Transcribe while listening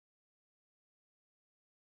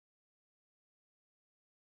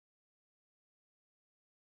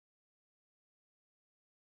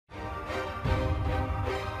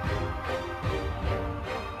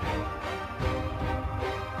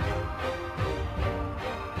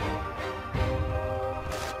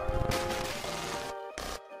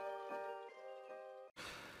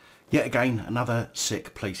Yet again, another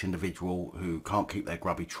sick police individual who can't keep their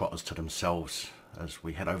grubby trotters to themselves, as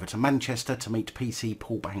we head over to Manchester to meet PC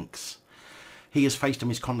Paul Banks. He has faced a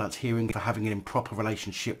misconduct hearing for having an improper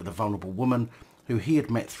relationship with a vulnerable woman who he had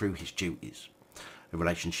met through his duties. A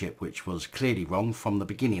relationship which was clearly wrong from the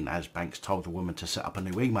beginning, as Banks told the woman to set up a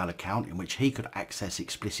new email account in which he could access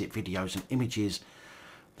explicit videos and images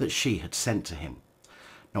that she had sent to him.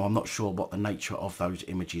 Now, I'm not sure what the nature of those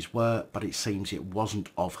images were, but it seems it wasn't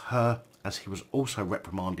of her, as he was also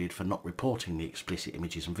reprimanded for not reporting the explicit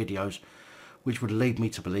images and videos, which would lead me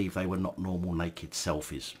to believe they were not normal naked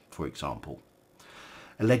selfies, for example.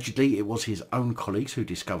 Allegedly, it was his own colleagues who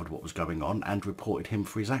discovered what was going on and reported him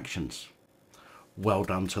for his actions. Well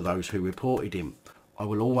done to those who reported him. I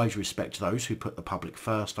will always respect those who put the public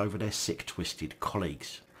first over their sick, twisted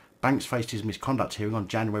colleagues. Banks faced his misconduct hearing on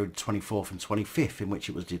January 24th and 25th, in which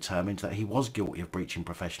it was determined that he was guilty of breaching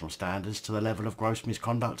professional standards to the level of gross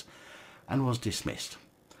misconduct and was dismissed.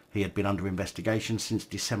 He had been under investigation since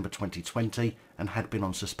December 2020 and had been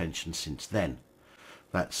on suspension since then.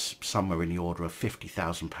 That's somewhere in the order of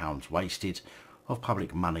 £50,000 wasted of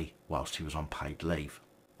public money whilst he was on paid leave.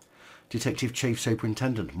 Detective Chief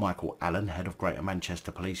Superintendent Michael Allen, head of Greater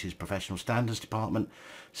Manchester Police's Professional Standards Department,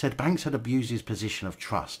 said Banks had abused his position of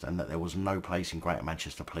trust and that there was no place in Greater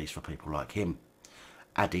Manchester Police for people like him.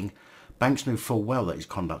 Adding, Banks knew full well that his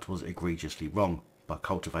conduct was egregiously wrong. By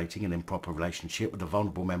cultivating an improper relationship with a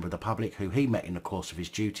vulnerable member of the public who he met in the course of his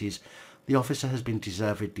duties, the officer has been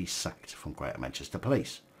deservedly sacked from Greater Manchester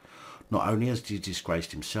Police. Not only has he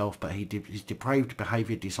disgraced himself, but his depraved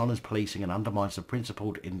behaviour dishonours policing and undermines the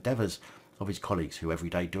principled endeavours of his colleagues who every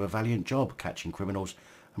day do a valiant job catching criminals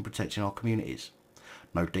and protecting our communities.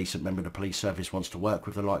 No decent member of the police service wants to work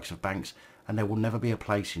with the likes of Banks, and there will never be a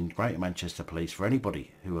place in Greater Manchester Police for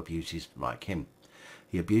anybody who abuses like him.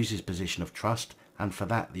 He abused his position of trust, and for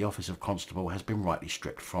that the office of constable has been rightly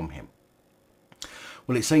stripped from him.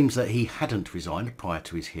 Well, it seems that he hadn't resigned prior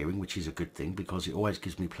to his hearing, which is a good thing, because it always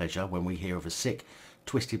gives me pleasure when we hear of a sick,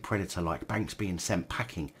 twisted predator like Banks being sent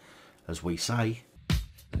packing, as we say.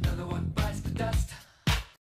 Another one bites the dust.